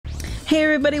Hey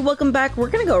everybody, welcome back. We're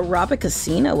gonna go rob a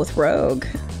casino with Rogue.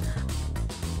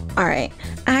 Alright,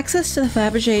 access to the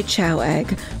Fabergé Chow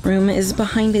Egg room is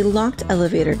behind a locked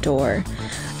elevator door.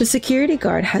 The security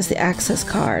guard has the access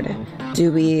card.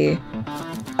 Do we,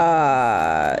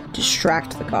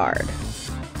 distract the guard?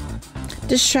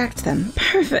 Distract them.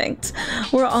 Perfect.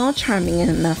 We're all charming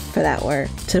enough for that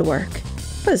to work.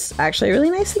 That was actually a really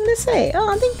nice thing to say.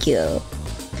 Oh, thank you.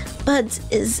 Buds,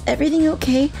 is everything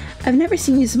okay? I've never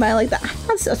seen you smile like that.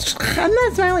 I'm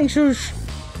not smiling, shush.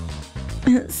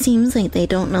 It seems like they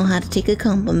don't know how to take a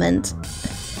compliment.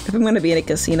 If I'm gonna be in a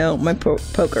casino, my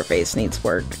poker face needs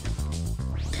work.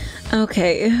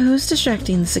 Okay, who's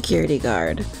distracting the security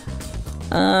guard?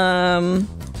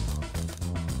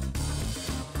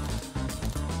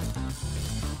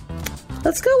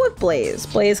 Let's go with Blaze.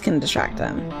 Blaze can distract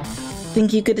them.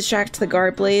 Think you could distract the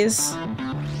guard, Blaze?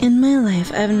 In my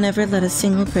life, I've never let a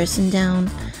single person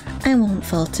down. I won't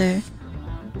falter.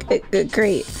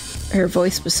 Great. Her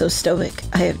voice was so stoic.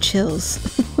 I have chills.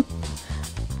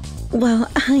 Well,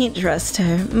 I trust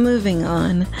her. Moving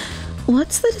on.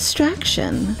 What's the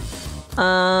distraction?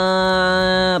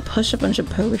 Push a bunch of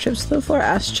poker chips to the floor.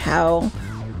 Ask Chow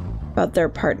about their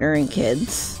partner and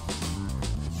kids.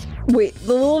 Wait,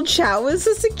 the little Chow is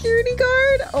a security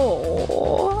guard?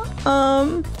 Oh.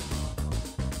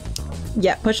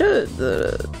 Yeah, push Tell,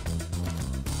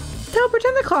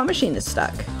 pretend the claw machine is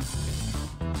stuck.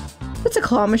 What's a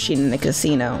claw machine in a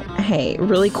casino? Hey,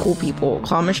 really cool people.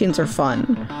 Claw machines are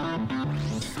fun.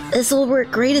 This will work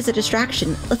great as a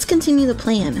distraction. Let's continue the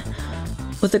plan.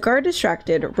 With the guard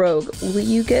distracted, Rogue, will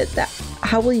you get that?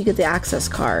 How will you get the access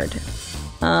card?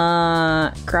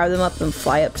 Grab them up and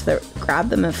fly up to the. Grab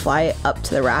them and fly up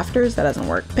to the rafters. That doesn't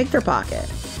work. Pick their pocket.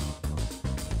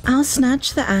 I'll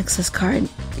snatch the access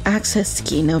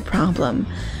key, no problem.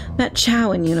 That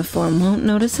Chow in uniform won't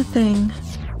notice a thing.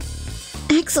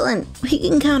 Excellent. We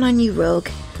can count on you, Rogue.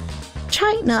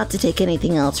 Try not to take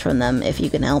anything else from them if you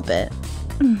can help it.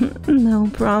 No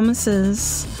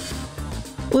promises.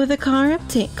 With a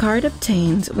card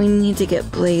obtained, we need to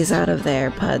get Blaze out of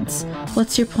there, Puds.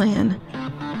 What's your plan?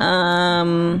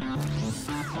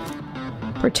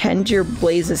 Pretend you're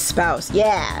Blaze's spouse.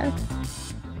 Yeah!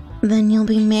 Then you'll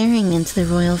be marrying into the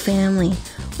royal family.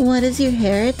 What is your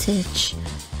heritage?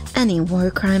 Any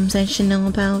war crimes I should know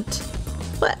about?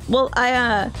 What? Well,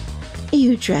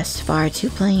 You dressed far too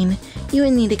plain. You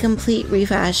would need a complete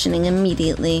refashioning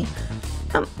immediately.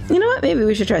 You know what? Maybe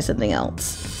we should try something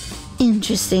else.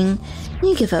 Interesting.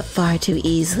 You give up far too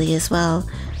easily as well.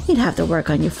 You'd have to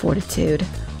work on your fortitude.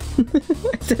 I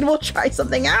said we'll try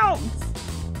something else!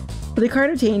 The card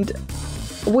obtained...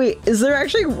 Wait, is there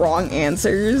actually wrong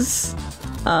answers?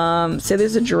 Say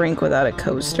there's a drink without a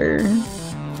coaster.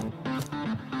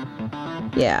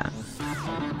 Yeah.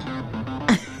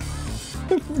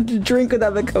 Drink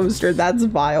without the coaster, that's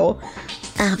vile.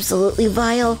 Absolutely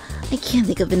vile. I can't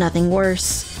think of nothing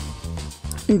worse.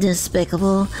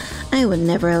 Despicable. I would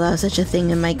never allow such a thing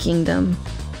in my kingdom.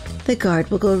 The guard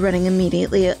will go running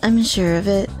immediately, I'm sure of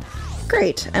it.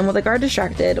 Great, and with the guard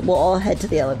distracted, we'll all head to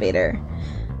the elevator.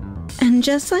 And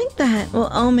just like that, we'll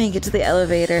all make it to the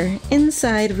elevator.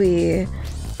 Inside we,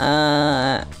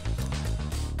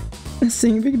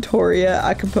 sing Victory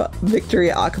a cappella,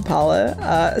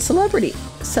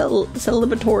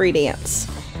 celebratory dance.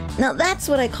 Now that's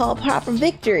what I call proper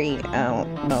victory. I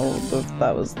don't know if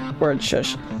that was word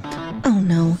shush. Oh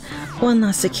no, one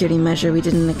last security measure we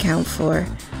didn't account for.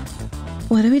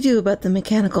 What do we do about the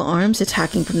mechanical arms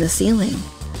attacking from the ceiling?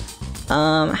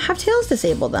 Have Tails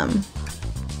disable them.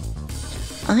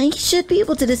 I should be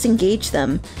able to disengage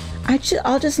them.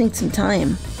 I'll just need some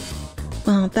time.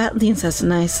 Well, that leads us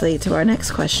nicely to our next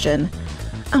question.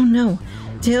 Oh no,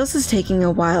 Tails is taking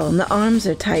a while and the arms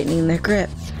are tightening their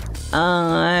grip.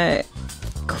 Cry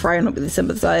and hope you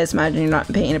sympathize, imagine you're not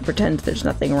in pain and pretend there's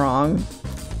nothing wrong.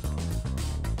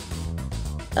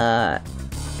 I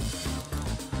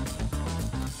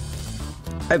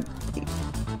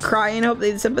cry and hope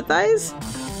they sympathize?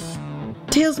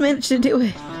 Tails managed to do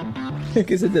it. I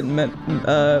guess it didn't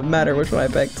matter which one I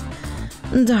picked.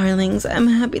 Darlings, I'm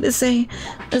happy to say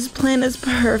this plan is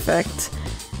perfect.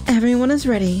 Everyone is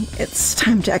ready. It's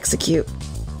time to execute.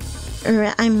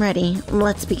 I'm ready.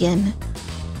 Let's begin.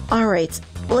 Alright,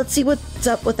 let's see what's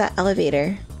up with that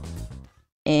elevator.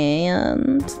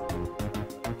 And...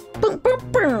 boom,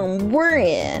 boom, boom, we're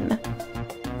in.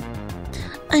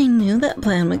 I knew that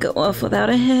plan would go off without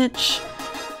a hitch.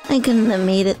 I couldn't have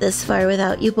made it this far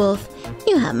without you both.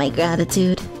 You have my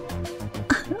gratitude.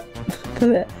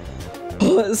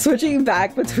 Switching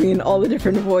back between all the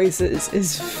different voices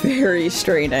is very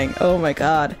straining. Oh my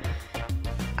god.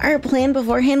 Our plan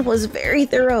beforehand was very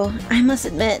thorough, I must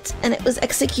admit, and it was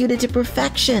executed to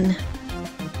perfection.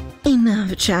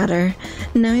 Enough chatter.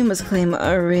 Now we must claim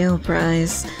our real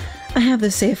prize. I have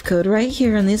the safe code right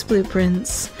here on these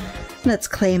blueprints. Let's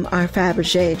claim our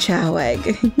Fabergé Chow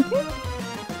egg.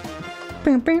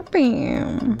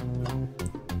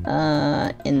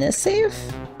 In this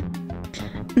safe?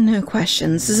 No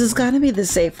questions. This has got to be the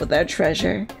safe with our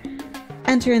treasure.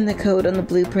 Enter in the code on the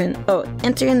blueprint. Oh,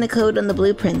 enter in the code on the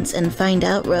blueprints and find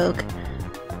out, Rogue.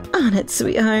 On it,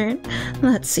 sweetheart.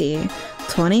 Let's see.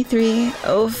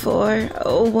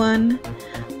 230401.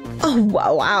 Oh,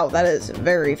 wow, that is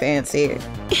very fancy.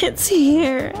 It's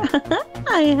here.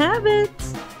 I have it.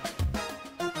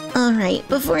 Alright,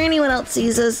 before anyone else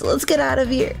sees us, let's get out of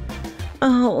here.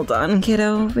 Oh, hold on,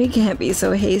 kiddo. We can't be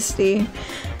so hasty.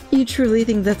 You truly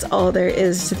think that's all there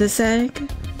is to this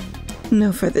egg?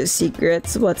 No further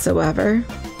secrets whatsoever.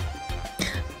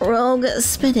 Rogue,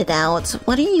 spit it out.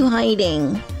 What are you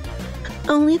hiding?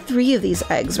 Only 3 of these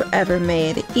eggs were ever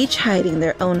made, each hiding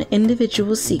their own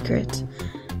individual secret.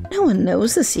 No one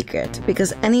knows the secret,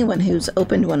 because anyone who's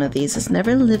opened one of these has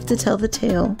never lived to tell the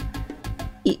tale.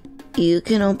 You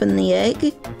can open the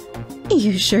egg?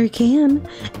 You sure can,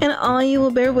 and all you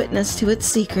will bear witness to its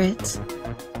secret.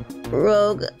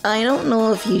 Rogue, I don't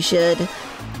know if you should.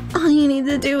 All you need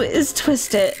to do is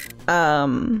twist it.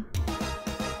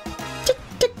 Tick,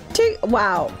 tick, tick.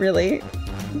 Wow, really?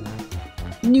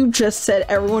 You just said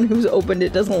everyone who's opened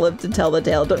it doesn't live to tell the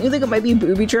tale. Don't you think it might be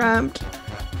booby-trapped?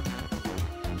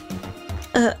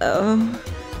 Uh-oh.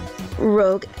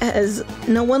 Rogue, has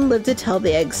no one lived to tell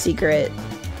the egg secret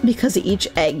because each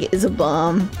egg is a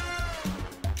bomb.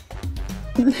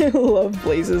 I love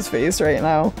Blaze's face right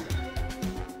now.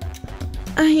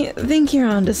 I think you're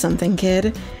onto something,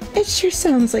 kid. It sure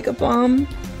sounds like a bomb.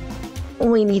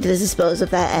 We need to dispose of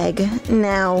that egg,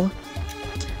 now.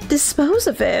 Dispose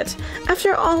of it?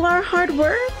 After all our hard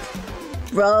work?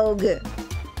 Rogue.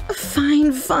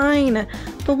 Fine, fine.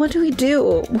 But what do we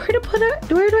do? Where do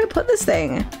I put this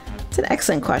thing? It's an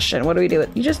excellent question. What do we do?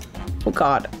 You just... Oh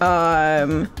god.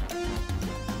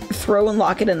 Throw and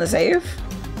lock it in the safe?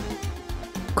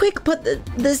 Quick, put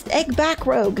this egg back,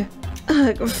 Rogue.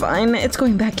 Fine, it's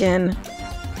going back in.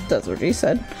 That's what she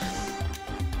said.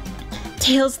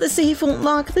 Tails, the safe won't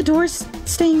lock. The door's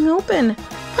staying open.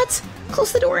 What?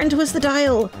 Close the door and twist the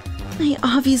dial. I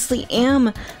obviously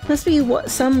am. Must be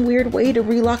some weird way to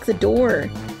relock the door.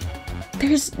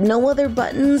 There's no other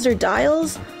buttons or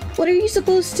dials? What are you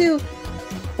supposed to...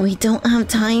 We don't have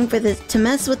time for this to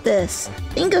mess with this.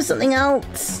 Think of something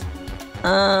else.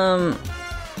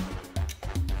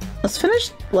 Let's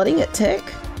finish letting it tick.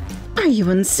 Are you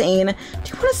insane? Do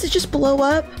you want us to just blow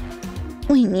up?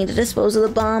 We need to dispose of the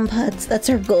bomb putts. That's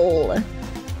our goal.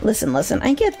 Listen,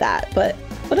 I get that, but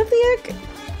what if the egg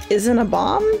isn't a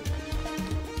bomb?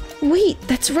 Wait,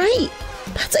 that's right.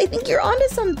 Putz, I think you're onto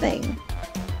something.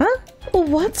 Huh? Well,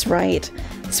 what's right?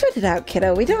 Spit it out,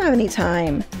 kiddo. We don't have any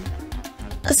time.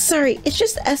 Sorry, it's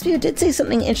just Espio did say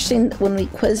something interesting when we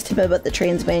quizzed him about the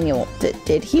train's manual.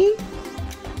 Did he?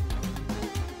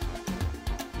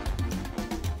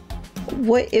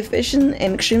 What efficient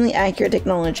and extremely accurate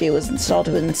technology was installed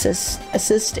to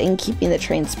assist in keeping the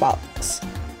train spotless?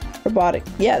 The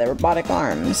robotic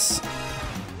arms.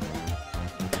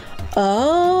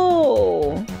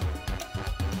 Oh!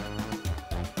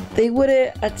 They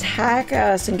wouldn't attack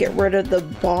us and get rid of the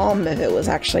bomb if it was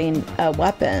actually a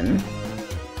weapon.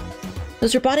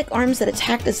 Those robotic arms that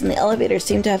attacked us in the elevator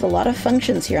seem to have a lot of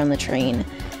functions here on the train.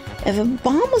 If a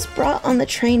bomb was brought on the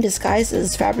train disguised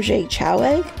as Fabergé Chow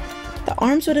egg, the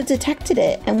arms would have detected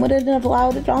it and wouldn't have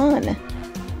allowed it on.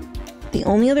 The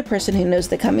only other person who knows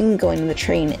the coming and going of the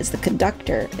train is the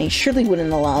conductor, and he surely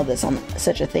wouldn't allow this on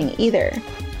such a thing either.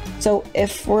 So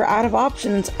if we're out of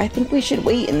options, I think we should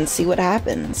wait and see what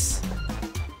happens.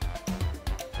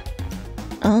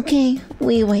 Okay,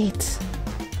 we wait.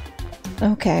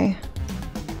 Okay.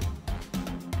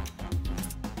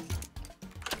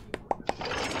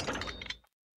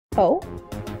 Oh?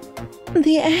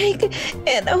 The egg!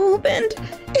 It opened!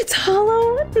 It's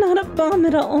hollow! Not a bomb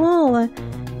at all!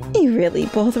 You really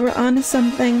both were onto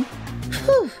something.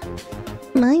 Whew!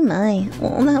 My.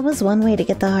 Well, that was one way to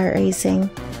get the heart racing.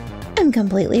 I'm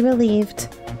completely relieved.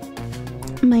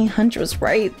 My hunch was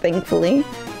right, thankfully.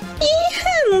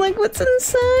 Yeah, look what's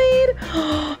inside!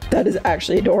 That is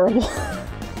actually adorable.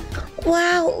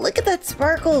 Wow, look at that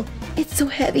sparkle! It's so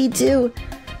heavy, too.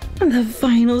 The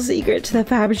final secret to the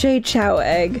Fabergé Chow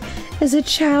egg is a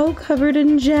chow covered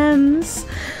in gems.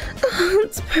 Oh,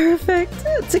 it's perfect.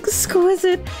 It's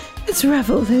exquisite. It's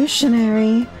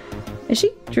revolutionary. Is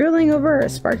she drooling over a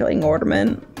sparkling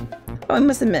ornament? I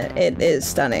must admit, it is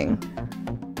stunning.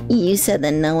 You said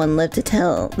that no one lived to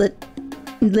tell the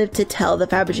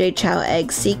Fabergé Chow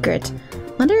egg's secret.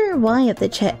 Wonder why if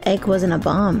the egg wasn't a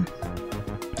bomb.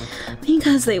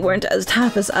 Because they weren't as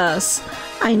tough as us.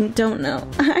 I don't know.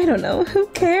 Who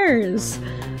cares?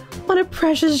 What a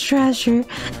precious treasure.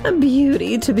 A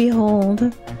beauty to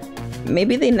behold.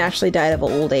 Maybe they naturally died of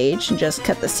old age and just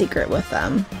kept the secret with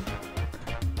them.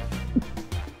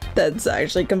 That's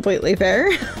actually completely fair.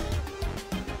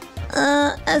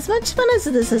 As much fun as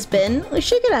this has been, we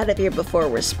should get out of here before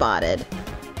we're spotted.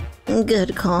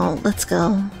 Good call. Let's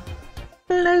go.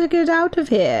 Let's get out of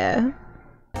here.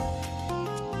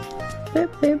 Woo,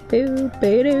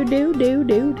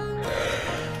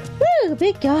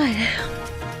 big God.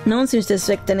 No one seems to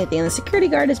suspect anything. The security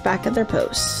guard is back at their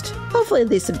post. Hopefully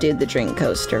they subdued the drink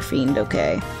coaster fiend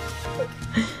okay.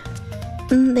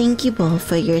 Thank you both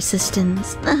for your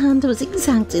assistance. That was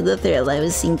exactly the thrill I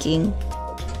was seeking.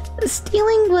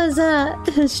 Stealing was,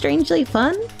 strangely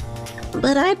fun,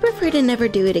 but I'd prefer to never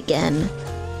do it again.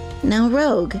 Now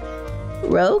Rogue.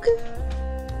 Rogue?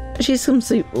 She's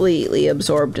completely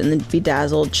absorbed in the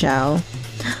bedazzled Chow.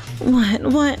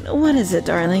 What is it,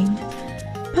 darling?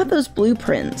 About those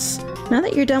blueprints. Now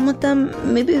that you're done with them,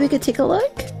 maybe we could take a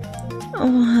look?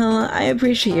 Well, I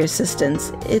appreciate your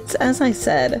assistance. It's, as I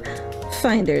said,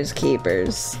 finders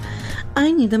keepers.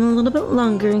 I need them a little bit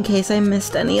longer in case I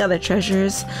missed any other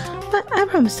treasures, but I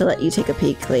promise to let you take a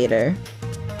peek later.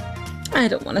 I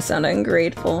don't want to sound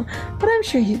ungrateful, but I'm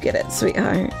sure you get it,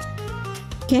 sweetheart.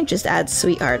 You can't just add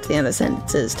sweetheart to the end of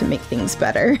sentences to make things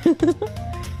better. But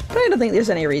I don't think there's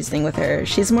any reasoning with her.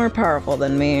 She's more powerful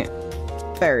than me.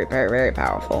 Very, very, very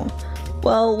powerful.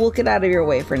 Well, we'll get out of your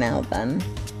way for now, then.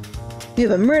 We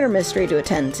have a murder mystery to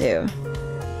attend to.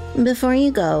 Before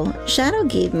you go, Shadow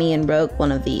gave me and Rogue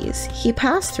one of these. He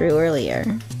passed through earlier.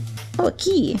 Oh, a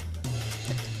key.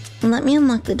 Let me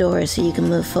unlock the door so you can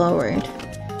move forward.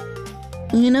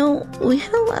 You know, we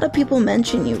had a lot of people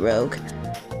mention you, Rogue,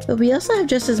 but we also have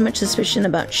just as much suspicion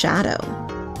about Shadow.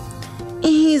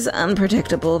 He's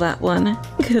unpredictable, that one.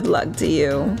 Good luck to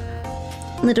you.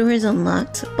 The door is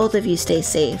unlocked. Both of you stay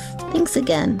safe. Thanks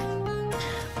again.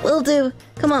 Will do.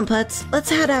 Come on, Putz. Let's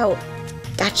head out.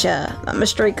 Gotcha. The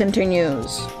mystery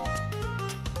continues.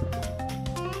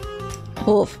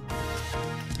 Oof.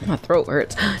 My throat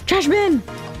hurts. Trash bin!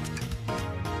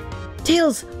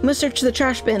 Tails, we must search the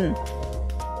trash bin.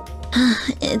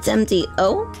 It's empty.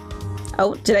 Oh?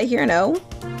 Oh, did I hear an O?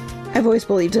 I've always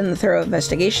believed in the thorough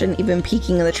investigation, even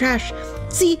peeking in the trash.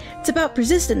 See, it's about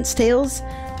persistence, Tails.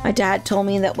 My dad told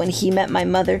me that when he met my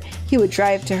mother, he would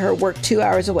drive to her work 2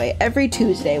 hours away every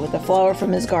Tuesday with a flower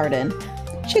from his garden.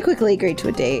 She quickly agreed to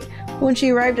a date. When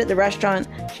she arrived at the restaurant,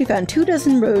 she found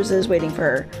 24 roses waiting for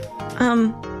her.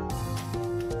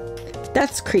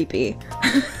 That's creepy.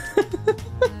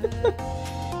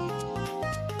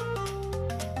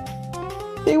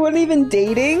 They weren't even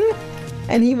dating?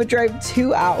 And he would drive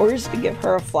 2 hours to give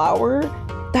her a flower?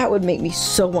 That would make me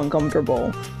so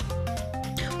uncomfortable.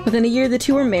 Within a year, the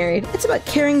two were married. It's about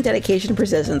caring, dedication, and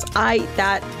persistence.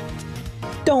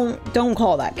 Don't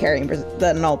call that caring.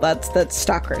 No, that's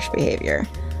stalkerish behavior.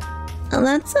 And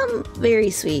that's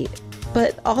very sweet.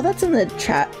 But all that's in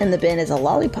the bin is a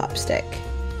lollipop stick.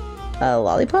 A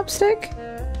lollipop stick?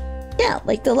 Yeah,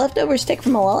 like the leftover stick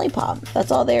from a lollipop.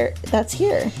 That's all there. That's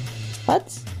here.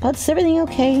 Is everything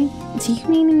okay? Do you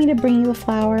need me to bring you a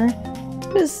flower?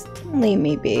 Just leave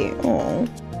me be. Oh.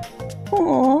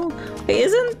 Oh.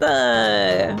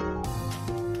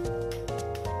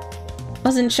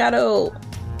 Wasn't Shadow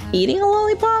eating a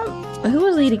lollipop? Who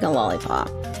was eating a lollipop?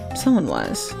 Someone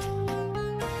was.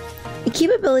 The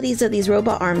capabilities of these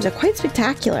robot arms are quite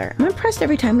spectacular. I'm impressed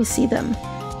every time we see them.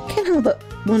 Can't help but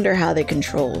wonder how they're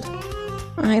controlled.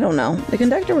 I don't know. The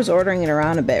conductor was ordering it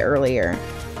around a bit earlier.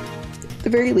 At the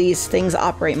very least, things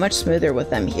operate much smoother with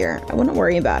them here. I wouldn't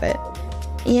worry about it.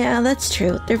 Yeah, that's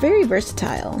true. They're very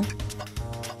versatile.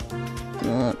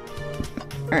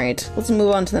 Alright, let's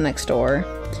move on to the next door.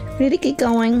 Ready to get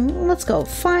going? Let's go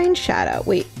find Shadow.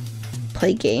 Wait,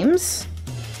 play games?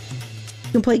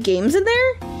 You can play games in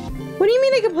there? What do you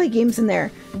mean I can play games in there?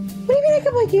 What do you mean I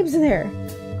can play games in there?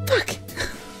 Fuck!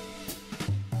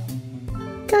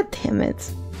 God damn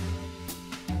it.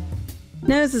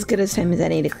 Now is as good as time as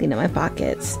any to clean up my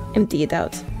pockets. Empty it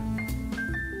out.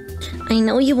 I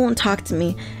know you won't talk to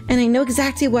me, and I know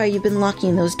exactly why you've been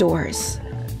locking those doors.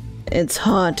 It's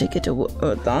hard to get to.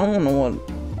 I don't know what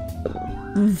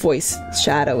voice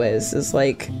Shadow is. Is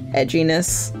like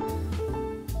edginess.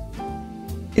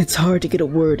 It's hard to get a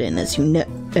word in as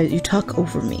you talk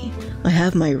over me. I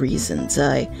have my reasons.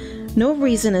 No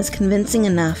reason is convincing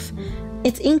enough.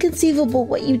 It's inconceivable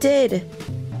what you did.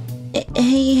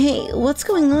 Hey, what's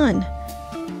going on?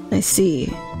 I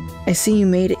see you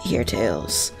made it here,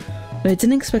 Tails. But I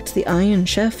didn't expect the Iron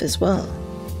Chef as well.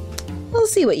 We'll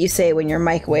see what you say when your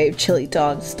microwave chili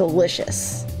dog's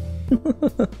delicious.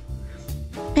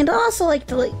 I'd also like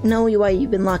to know why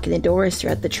you've been locking the doors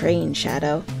throughout the train,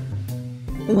 Shadow.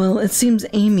 Well, it seems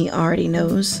Amy already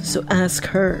knows, so ask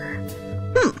her.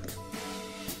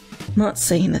 Not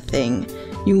saying a thing.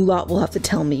 You lot will have to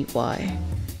tell me why.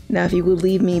 Now, if you would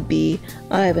leave me be,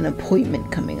 I have an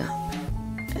appointment coming up.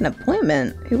 An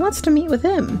appointment? Who wants to meet with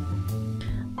him?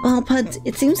 Well, Puds,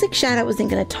 it seems like Shadow isn't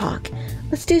gonna talk.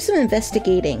 Let's do some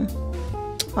investigating.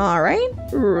 Alright,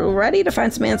 ready to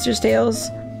find some answers, Tails?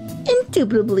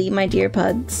 Indubitably, my dear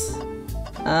Puds.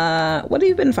 What have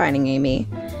you been finding, Amy?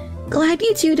 Glad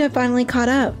you two have finally caught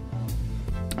up.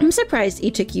 I'm surprised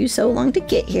it took you so long to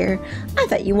get here. I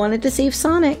thought you wanted to save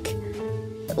Sonic.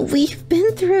 We've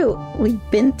been through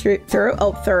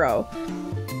thorough.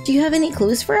 Do you have any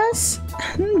clues for us?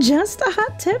 Just a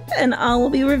hot tip, and all will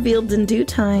be revealed in due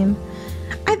time.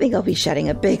 I think I'll be shedding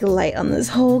a big light on this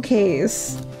whole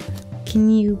case.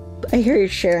 I hear you're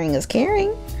sharing is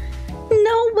caring.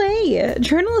 No way!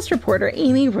 Journalist reporter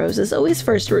Amy Rose is always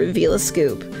first to reveal a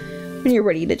scoop. When you're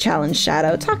ready to challenge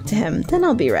Shadow, talk to him, then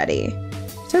I'll be ready.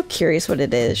 So curious what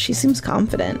it is. She seems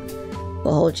confident.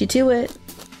 We'll hold you to it.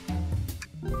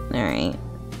 Alright.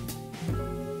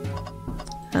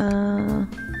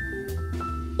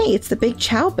 Hey, it's the Big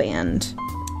Chow Band.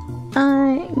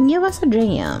 Give us a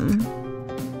jam.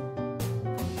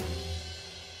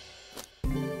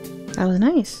 That was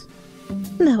nice.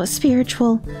 That was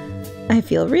spiritual. I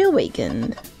feel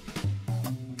reawakened.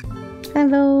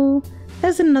 Hello.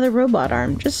 There's another robot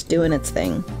arm just doing its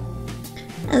thing.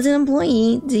 As an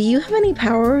employee, do you have any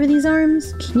power over these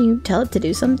arms? Can you tell it to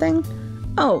do something?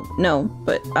 Oh, no,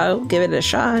 but I'll give it a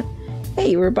shot.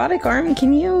 Hey, robotic arm,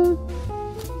 can you...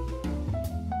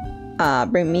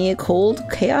 bring me a cold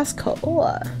Chaos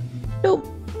Cola. Nope,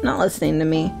 not listening to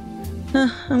me.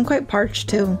 I'm quite parched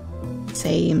too.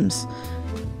 Sames.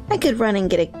 I could run and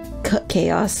get a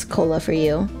Chaos Cola for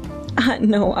you.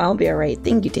 No, I'll be alright.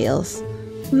 Thank you, Tails.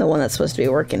 I'm the one that's supposed to be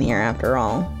working here after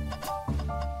all.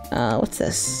 What's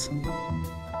this?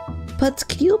 Puds,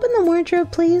 could you open the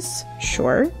wardrobe, please?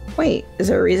 Sure. Wait, is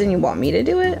there a reason you want me to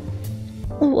do it?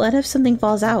 What if something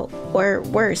falls out? Or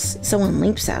worse, someone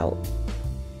leaps out?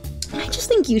 I just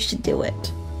think you should do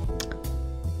it.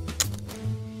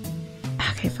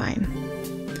 Okay, fine.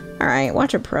 Alright,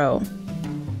 watch a pro.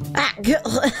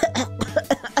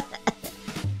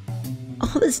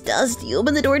 All this dust, you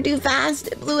opened the door too fast.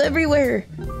 It blew everywhere.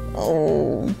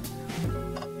 Oh.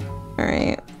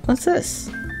 Alright, what's this?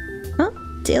 Huh?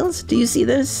 Tails, do you see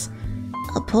this?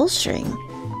 A pull string.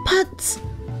 Puds!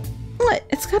 What?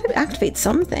 It's gotta activate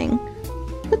something.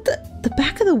 But the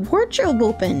back of the wardrobe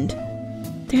opened.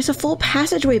 There's a full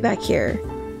passageway back here.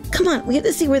 Come on, we have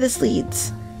to see where this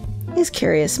leads. He's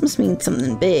curious. Must mean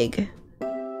something big.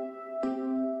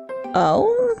 Oh?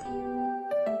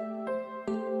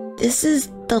 This is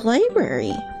the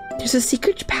library. There's a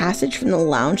secret passage from the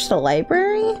lounge to the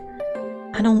library?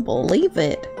 I don't believe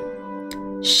it.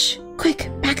 Shh! Quick!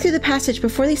 Back through the passage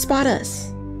before they spot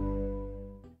us.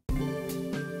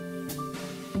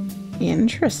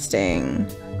 Interesting.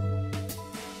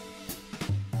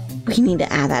 We need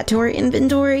to add that to our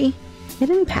inventory.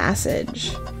 Hidden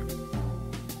passage.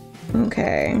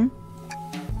 Okay.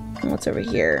 What's over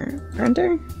here?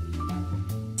 Printer?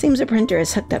 Seems a printer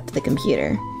is hooked up to the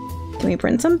computer. Can we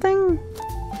print something?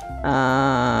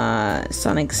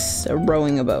 Sonic's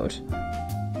rowing a boat.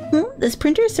 This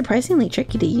printer is surprisingly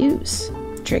tricky to use.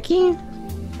 Tricky?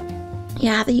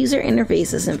 Yeah, the user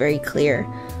interface isn't very clear,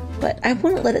 but I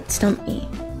wouldn't let it stump me.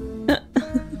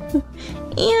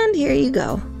 And here you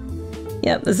go.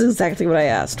 Yep, this is exactly what I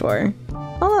asked for.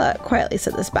 I'll quietly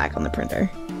set this back on the printer.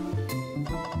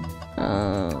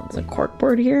 There's a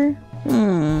corkboard here.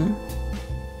 The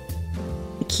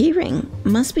keyring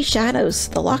must be Shadow's,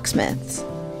 the locksmith's.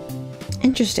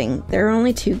 Interesting, there are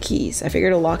only 2 keys. I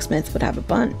figured a locksmith would have a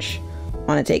bunch.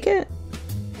 Want to take it?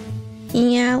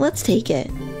 Yeah, let's take it.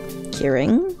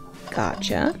 Keyring,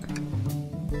 gotcha.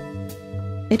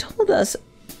 They told us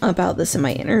about this in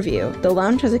my interview. The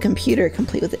lounge has a computer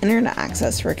complete with internet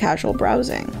access for casual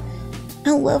browsing.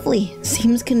 How lovely.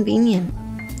 Seems convenient.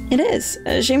 It is.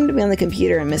 A shame to be on the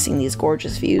computer and missing these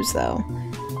gorgeous views, though.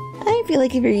 I feel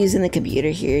like if you're using the computer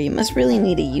here, you must really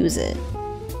need to use it.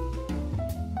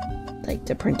 Like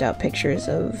to print out pictures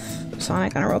of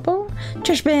Sonic on a robo?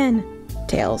 Trash bin!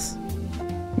 Tails.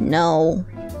 No.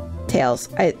 Tails,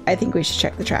 I think we should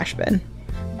check the trash bin.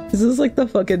 This is like the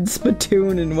fucking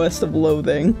spittoon in West of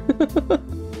Loathing.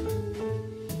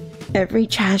 Every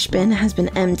trash bin has been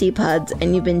empty, Puds,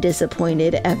 and you've been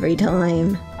disappointed every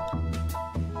time.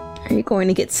 Are you going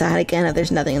to get sad again if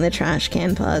there's nothing in the trash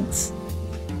can, Puds?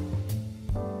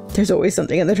 There's always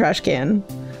something in the trash can.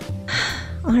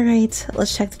 Alright,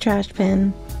 let's check the trash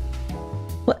bin.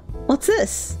 What's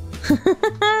this?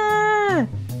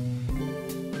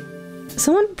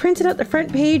 Someone printed out the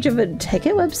front page of a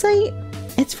ticket website?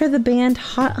 It's for the band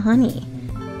Hot Honey.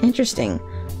 Interesting.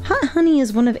 Hot Honey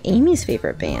is one of Amy's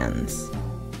favorite bands.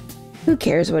 Who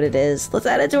cares what it is? Let's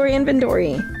add it to our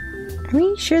inventory. Are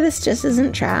we sure this just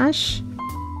isn't trash?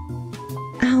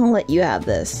 I'll let you have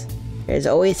this. There's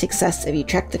always success if you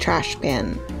check the trash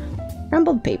bin.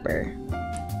 Rumpled paper.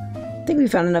 I think we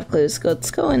found enough clues. Let's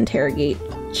go interrogate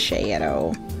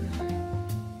Shadow.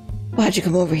 Why'd you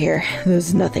come over here?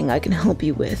 There's nothing I can help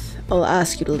you with. I'll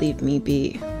ask you to leave me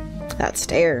be. That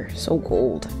stare, so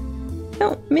cold.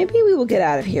 No, maybe we will get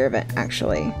out of here, but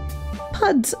actually.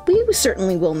 Puds, we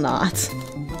certainly will not.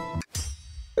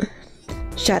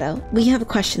 Shadow, we have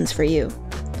questions for you.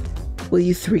 Will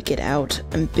you three get out?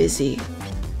 I'm busy.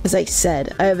 As I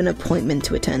said, I have an appointment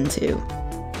to attend to.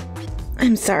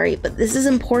 I'm sorry, but this is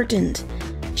important.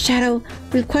 Shadow,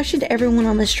 we've questioned everyone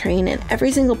on this train, and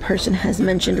every single person has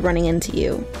mentioned running into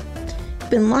you. You've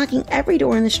been locking every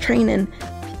door in this train, and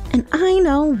I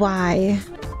know why.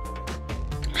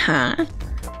 Huh?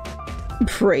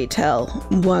 Pray tell,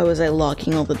 why was I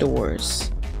locking all the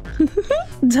doors?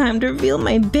 Time to reveal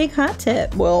my big hot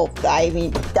tip. Well, I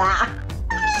mean, That's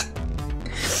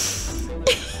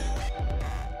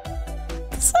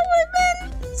what I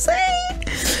meant to say.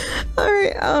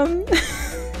 Alright,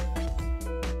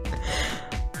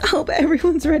 I hope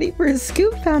everyone's ready for a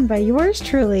scoop found by yours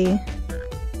truly.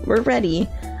 We're ready.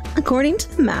 According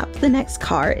to the map, the next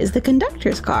car is the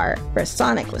conductor's car, where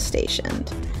Sonic was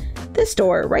stationed. This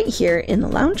door, right here in the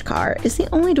lounge car, is the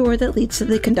only door that leads to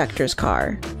the conductor's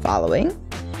car. Following?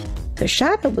 So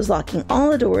Shadow was locking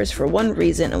all the doors for one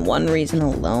reason and one reason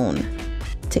alone.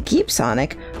 To keep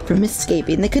Sonic from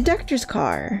escaping the conductor's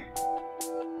car.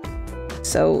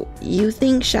 So, you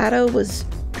think Shadow was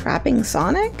trapping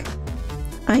Sonic?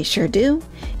 I sure do.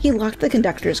 He locked the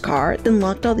conductor's car, then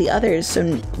locked all the others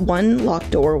so one locked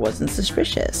door wasn't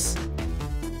suspicious.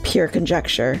 Pure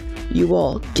conjecture. You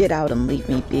all get out and leave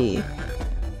me be.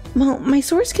 Well, my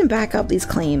source can back up these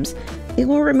claims. They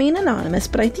will remain anonymous,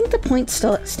 but I think the point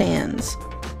still stands.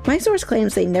 My source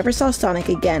claims they never saw Sonic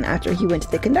again after he went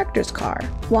to the conductor's car.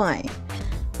 Why?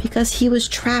 Because he was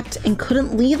trapped and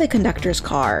couldn't leave the conductor's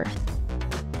car.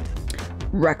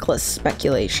 Reckless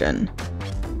speculation.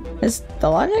 Is the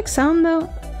logic sound though?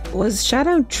 Was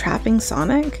Shadow trapping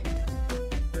Sonic?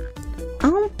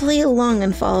 I'll play along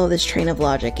and follow this train of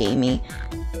logic, Amy.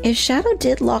 If Shadow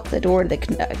did lock the door to the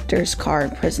conductor's car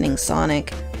imprisoning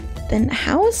Sonic, then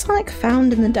how was Sonic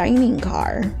found in the dining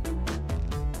car?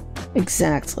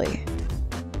 Exactly.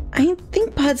 I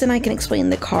think Puds and I can explain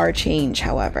the car change,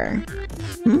 however.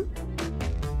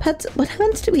 Puds, what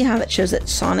evidence do we have that shows that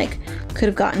Sonic could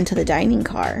have gotten to the dining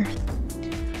car?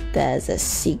 There's a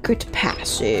secret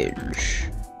passage.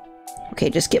 Okay,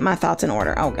 just get my thoughts in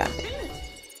order. Oh god.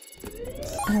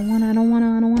 I don't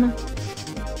wanna.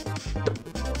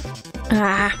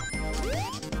 Ah!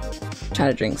 Try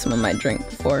to drink some of my drink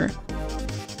before.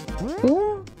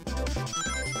 Ooh.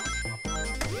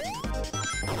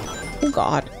 Oh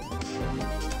god.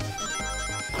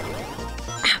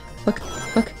 Ah, fuck.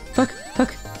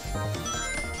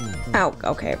 Ow,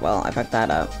 okay, well, I fucked that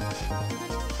up.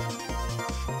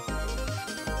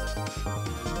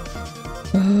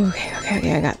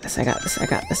 Okay, I got this.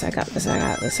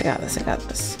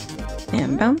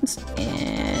 And bounce,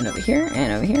 and over here,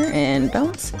 and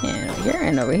bounce, and over here,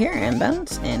 and over here, and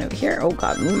bounce, and over here. Oh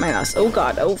god, move my mouse. Oh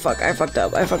god, oh fuck, I fucked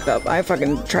up. I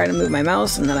fucking tried to move my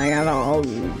mouse, and then I got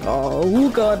oh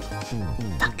god.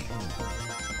 Fuck.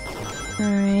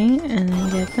 Alright, and then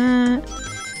get that.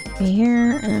 Over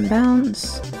here, and then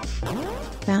bounce.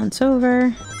 Bounce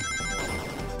over.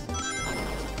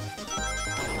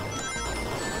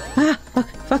 Ah, fuck.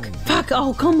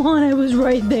 Oh, come on, I was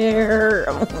right there.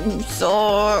 Oh, you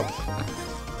suck.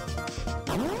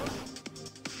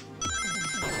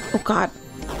 Oh, God.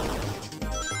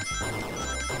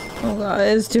 Oh, God,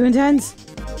 it's too intense.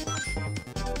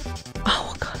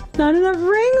 Oh, God, not enough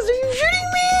rings. Are you shooting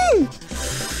me?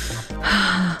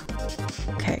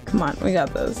 Okay, come on, we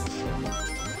got this.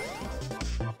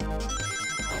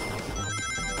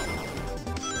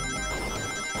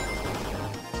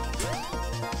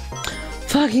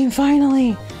 Fucking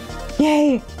finally!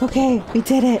 Yay! Okay, we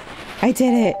did it! I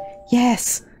did it!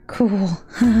 Yes! Cool.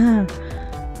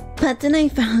 But then I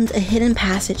found a hidden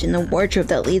passage in the wardrobe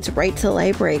that leads right to the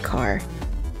library car.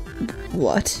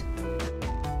 What?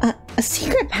 A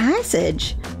secret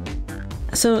passage?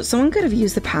 So someone could have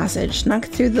used the passage, snuck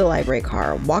through the library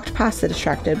car, walked past the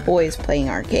distracted boys playing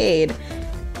arcade,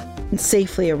 and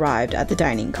safely arrived at the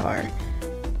dining car.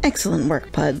 Excellent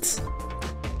work, Puds.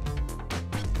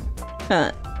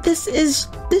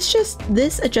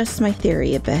 This adjusts my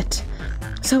theory a bit.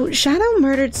 So Shadow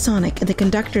murdered Sonic in the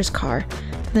conductor's car,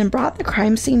 then thought the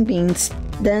crime scene being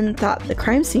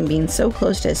so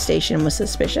close to his station was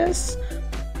suspicious.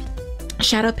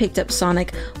 Shadow picked up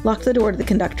Sonic, locked the door to the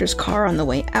conductor's car on the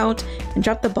way out, and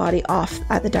dropped the body off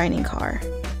at the dining car.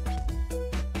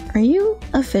 Are you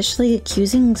officially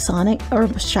accusing Sonic or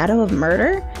Shadow of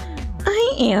murder?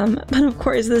 I am, but of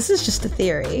course this is just a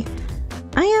theory.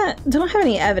 I don't have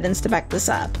any evidence to back this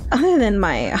up, other than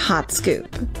my hot scoop.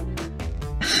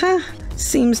 Ha!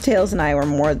 Seems Tails and I were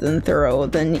more thorough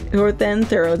than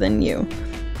you.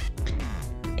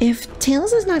 If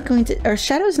Tails is not going to, or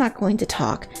Shadow's not going to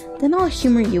talk, then I'll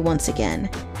humor you once again.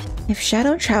 If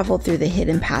Shadow traveled through the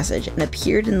hidden passage and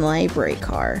appeared in the library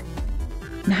car,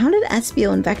 then how did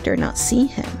Espio and Vector not see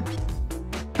him?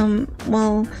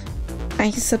 Well,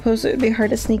 I suppose it would be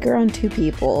hard to sneak around two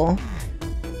people.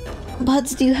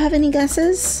 Buds, do you have any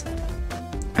guesses?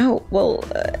 Oh, well,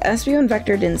 Espio and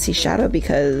Vector didn't see Shadow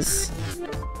because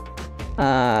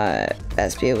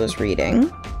Espio was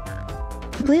reading.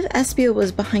 I believe Espio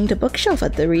was behind a bookshelf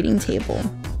at the reading table.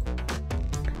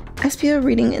 Espio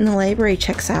reading in the library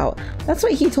checks out. That's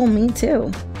what he told me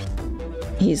too.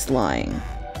 He's lying.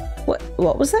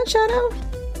 What was that, Shadow?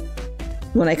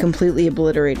 When I completely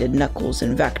obliterated Knuckles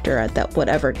and Vector at that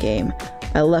whatever game,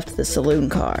 I left the saloon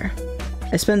car.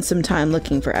 I spent some time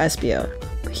looking for Espio,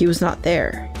 but he was not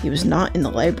there. He was not in the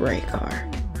library car.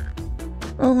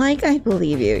 Like I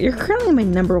believe you, you're currently my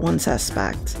 #1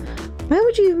 suspect. Why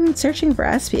would you even be searching for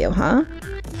Espio, huh?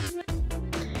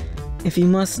 If you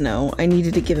must know, I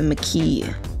needed to give him a key.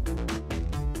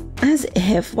 As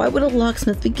if, why would a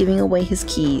locksmith be giving away his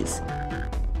keys?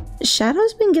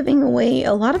 Shadow's been giving away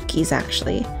a lot of keys,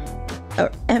 actually.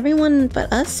 Everyone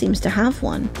but us seems to have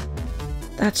one.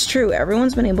 That's true,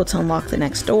 everyone's been able to unlock the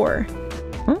next door.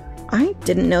 Oh, I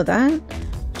didn't know that.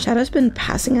 Shadow's been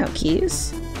passing out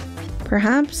keys?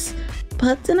 Perhaps,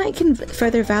 but then I can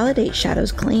further validate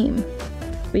Shadow's claim.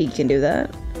 We can do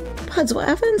that. Puds, what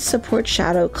evidence supports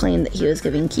Shadow claim that he was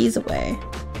giving keys away?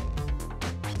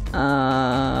 Oh,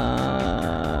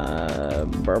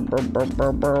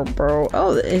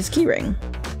 his keyring.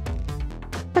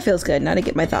 That feels good. Now to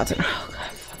get my thoughts on.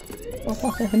 Oh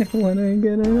god. I don't want to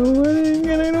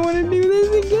do this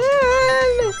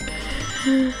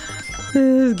again.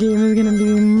 This game is gonna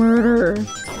be murder.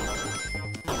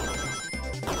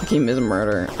 The game is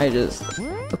murder.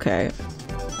 Okay.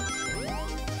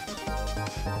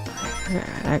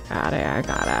 I got it.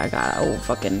 Oh,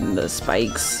 fucking the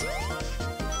spikes.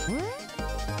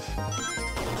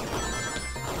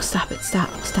 Oh, stop it. Stop.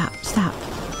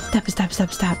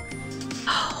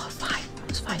 Oh, fine.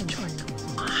 It's fine, Jordan.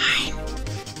 Fine.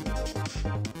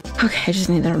 Okay, I just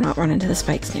need to not run into the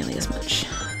spikes nearly as much.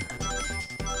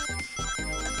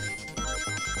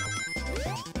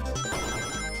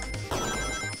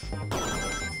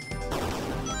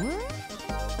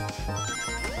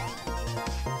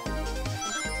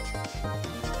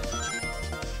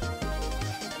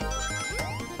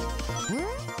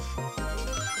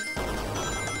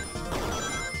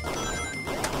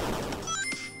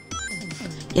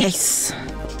 Yes!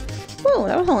 Whoa,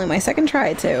 that was only my second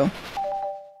try, too.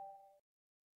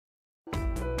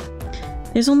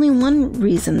 There's only one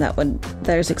reason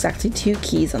there's exactly 2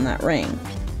 keys on that ring.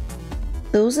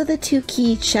 Those are the 2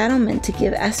 keys Shadow meant to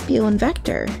give Espio and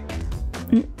Vector.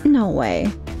 No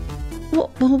way. Well,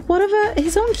 what about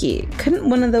his own key? Couldn't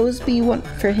one of those be one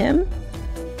for him?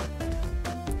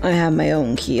 I have my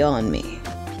own key on me.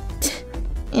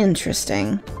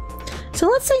 Interesting. So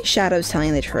let's say Shadow's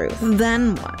telling the truth.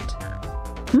 Then what?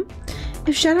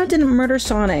 If Shadow didn't murder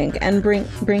Sonic and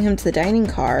bring him to the dining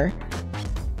car,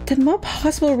 then what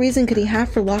possible reason could he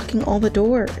have for locking all the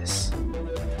doors?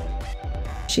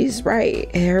 She's right.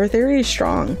 Her theory is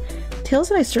strong. Tails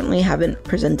and I certainly haven't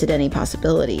presented any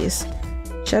possibilities.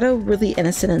 Shadow really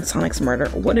innocent in Sonic's murder.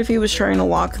 What if he was trying to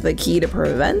lock the key to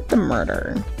prevent the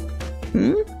murder?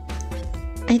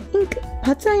 I think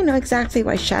Puds and I know exactly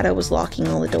why Shadow was locking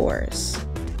all the doors.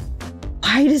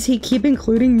 Why does he keep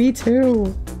including me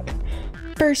too?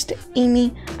 First,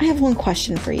 Amy, I have one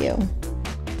question for you.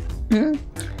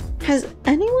 Has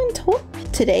anyone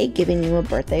today given you a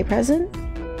birthday present?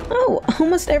 Oh,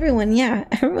 almost everyone, yeah.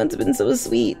 Everyone's been so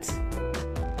sweet.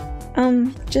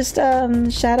 Just,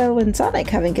 Shadow and Sonic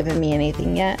haven't given me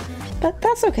anything yet, but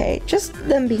that's okay. Just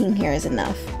them being here is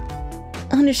enough.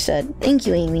 Understood. Thank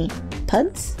you, Amy.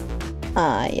 Puds?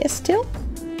 Yes, Till?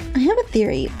 I have a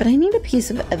theory, but I need a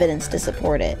piece of evidence to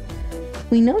support it.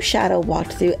 We know Shadow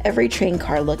walked through every train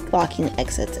car locking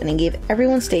exits, and he gave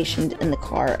everyone stationed in the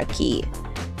car a key.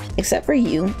 Except for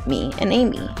you, me, and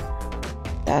Amy.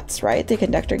 That's right, the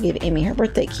conductor gave Amy her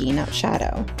birthday key, not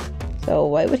Shadow. So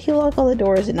why would he lock all the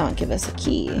doors and not give us a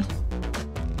key?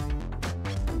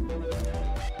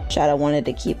 Shadow wanted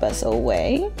to keep us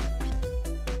away?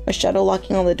 Was Shadow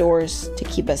locking all the doors to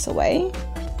keep us away?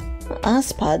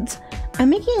 Us, Puds. I'm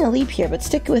making a leap here, but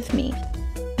stick with me.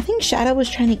 I think Shadow was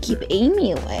trying to keep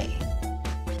Amy away.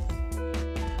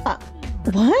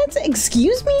 What?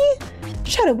 Excuse me?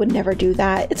 Shadow would never do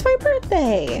that. It's my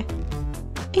birthday.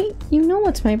 Hey, you know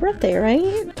it's my birthday,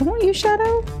 right? Don't you,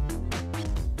 Shadow?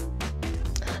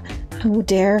 Oh,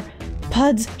 dare.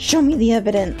 Puds, show me the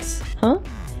evidence. Huh?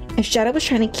 If Shadow was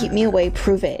trying to keep me away,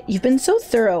 prove it. You've been so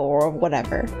thorough or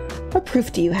whatever. What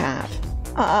proof do you have?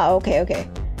 Okay.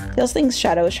 Tails thinks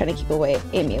Shadow is trying to keep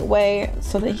Amy away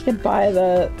so that he could buy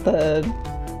the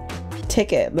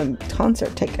ticket, the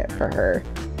concert ticket for her.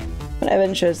 But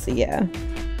Evan shows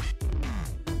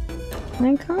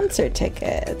my concert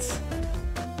tickets.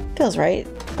 Feels right.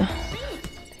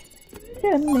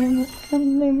 I'm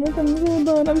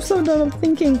so done. I'm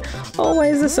thinking, oh, why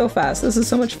is this so fast? This is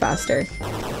so much faster.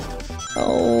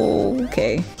 Oh,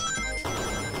 okay.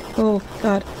 Oh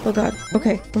god.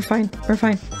 Okay, we're fine.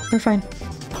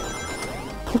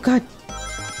 Oh god.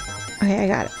 Okay, I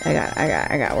got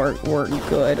it. We're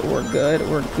good.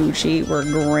 We're Gucci. We're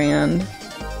grand.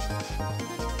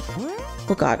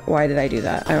 Oh god, why did I do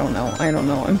that? I don't know.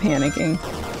 I'm panicking.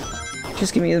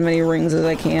 Just give me as many rings as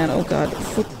I can. Oh god.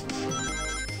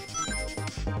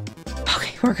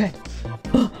 Okay, we're good.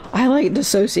 I like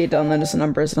dissociated on those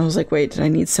numbers and I was like, wait, did I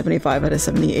need 75 out of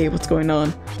 78? What's going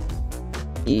on?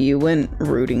 You went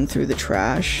rooting through the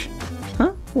trash.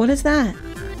 Huh? What is that?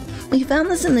 We found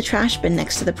this in the trash bin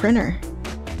next to the printer.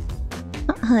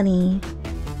 Oh, honey.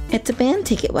 It's a band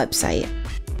ticket website.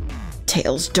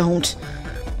 Tails, don't.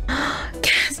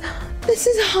 Cass, this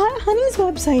is Hot Honey's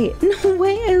website. No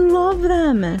way, I love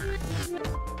them.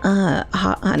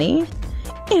 Hot Honey?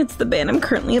 It's the band I'm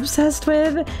currently obsessed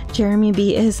with. Jeremy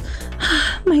B is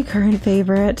my current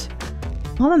favorite.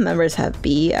 All the members have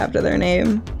B after their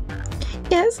name.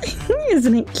 Yes,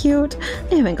 isn't it cute?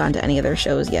 I haven't gone to any of their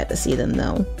shows yet to see them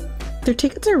though. Their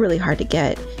tickets are really hard to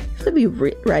get. You have to be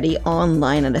ready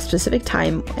online at a specific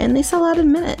time and they sell out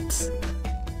in minutes.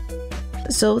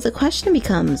 So the question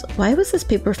becomes, why was this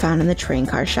paper found in the train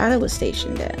car Shadow was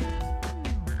stationed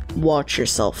in? Watch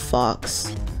yourself,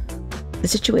 Fox. The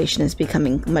situation is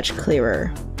becoming much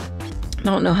clearer. I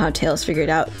don't know how Tails figured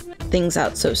things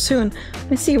out so soon,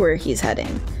 but I see where he's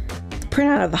heading. The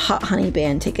printout of the Hot Honey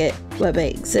band ticket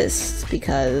website exists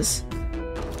because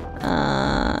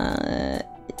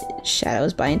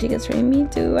Shadow's buying tickets for me.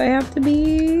 Do I have to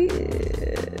be?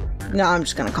 No, I'm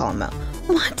just gonna call him out.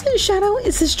 What? Shadow,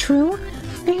 is this true?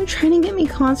 Are you trying to get me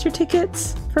concert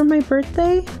tickets for my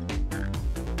birthday?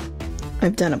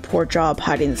 I've done a poor job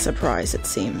hiding the surprise, it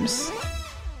seems.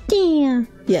 Yeah.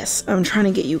 Yes, I'm trying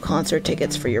to get you concert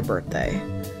tickets for your birthday.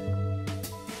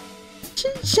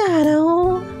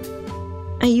 Shadow!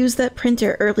 I used that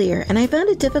printer earlier and I found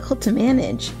it difficult to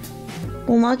manage.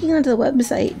 When logging onto the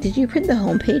website, did you print the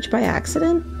homepage by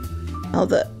accident?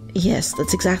 Yes,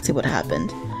 that's exactly what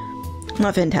happened. I'm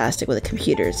not fantastic with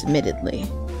computers, admittedly.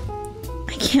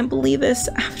 I can't believe this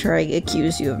after I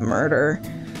accuse you of murder.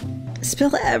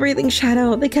 Spill everything,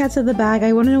 Shadow. The cat's in the bag.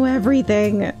 I want to know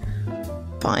everything.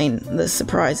 Fine. The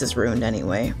surprise is ruined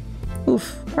anyway.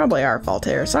 Oof. Probably our fault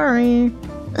here. Sorry.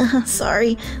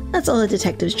 Sorry. That's all a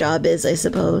detective's job is, I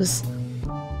suppose.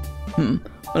 When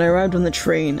I arrived on the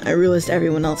train, I realized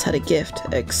everyone else had a gift,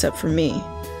 except for me.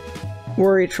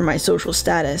 Worried for my social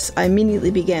status, I immediately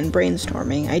began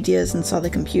brainstorming ideas and saw the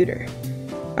computer.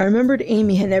 I remembered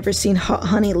Amy had never seen Hot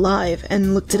Honey live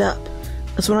and looked it up.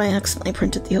 That's when I accidentally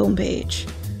printed the homepage.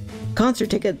 Concert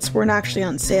tickets weren't actually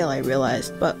on sale, I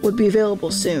realized, but would be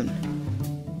available soon.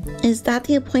 Is that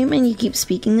the appointment you keep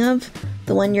speaking of?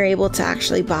 The one you're able to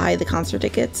actually buy the concert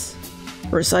tickets?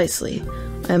 Precisely.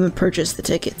 I haven't purchased the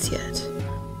tickets yet.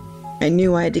 I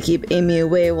knew I had to keep Amy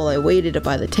away while I waited to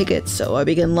buy the tickets, so I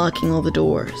began locking all the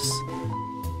doors.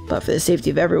 But for the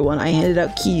safety of everyone, I handed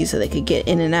out keys so they could get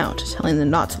in and out, telling them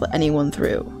not to let anyone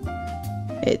through.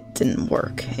 It didn't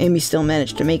work. Amy still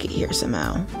managed to make it here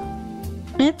somehow.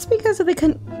 It's because of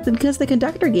the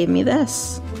conductor gave me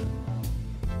this.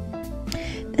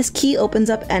 This key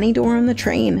opens up any door on the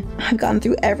train. I've gone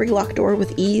through every locked door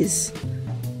with ease.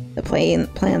 The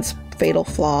plan's fatal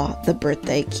flaw, the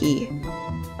birthday key.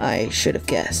 I should have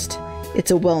guessed.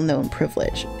 It's a well-known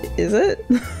privilege. Is it?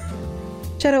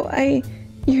 Shadow,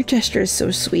 your gesture is so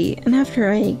sweet, and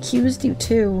after I accused you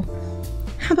too.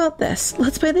 How about this?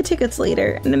 Let's buy the tickets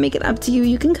later, and to make it up to you,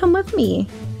 you can come with me.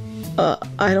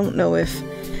 I don't know if...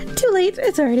 Too late,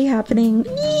 it's already happening.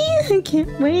 I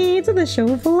can't wait to the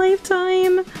show of a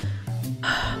lifetime.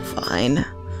 Fine.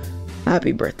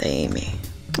 Happy birthday, Amy.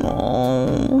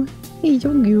 Oh, he's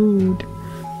so cute.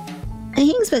 I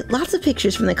can expect lots of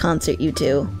pictures from the concert, you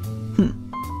two.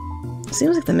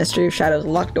 Seems like the mystery of Shadow's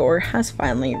locked door has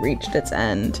finally reached its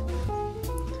end.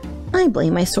 I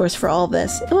blame my source for all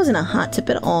this. It wasn't a hot tip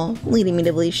at all, leading me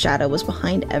to believe Shadow was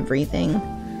behind everything.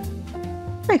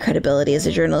 My credibility as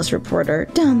a journalist reporter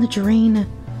down the drain.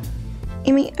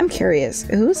 Amy, I'm curious,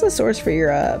 who's the source for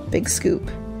your big scoop?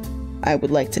 I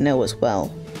would like to know as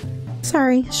well.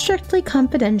 Sorry, strictly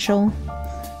confidential.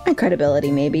 My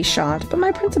credibility may be shot, but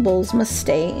my principles must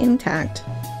stay intact.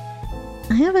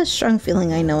 I have a strong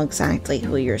feeling I know exactly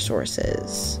who your source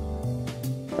is.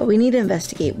 But we need to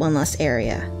investigate one last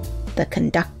area. The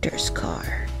conductor's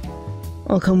car.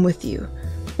 I'll come with you.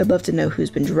 I'd love to know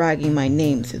who's been dragging my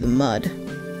name through the mud.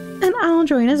 And I'll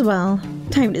join as well.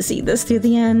 Time to see this through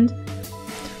the end.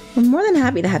 We're more than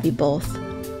happy to have you both.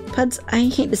 Puds, I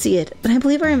hate to see it, but I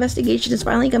believe our investigation is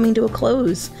finally coming to a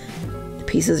close. The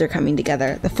pieces are coming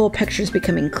together. The full picture is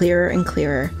becoming clearer and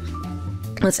clearer.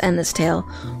 Let's end this tale.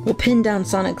 We'll pin down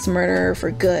Sonic's murderer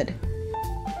for good.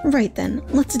 Right then,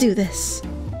 let's do this.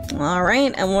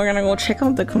 Alright, and we're gonna go check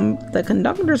out the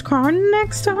conductor's car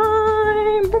next time.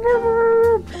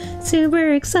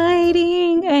 Super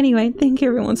exciting. Anyway, thank you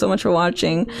everyone so much for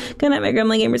watching. Good night, my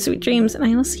gremlin gamers, sweet dreams, and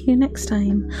I will see you next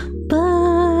time.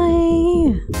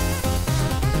 Bye!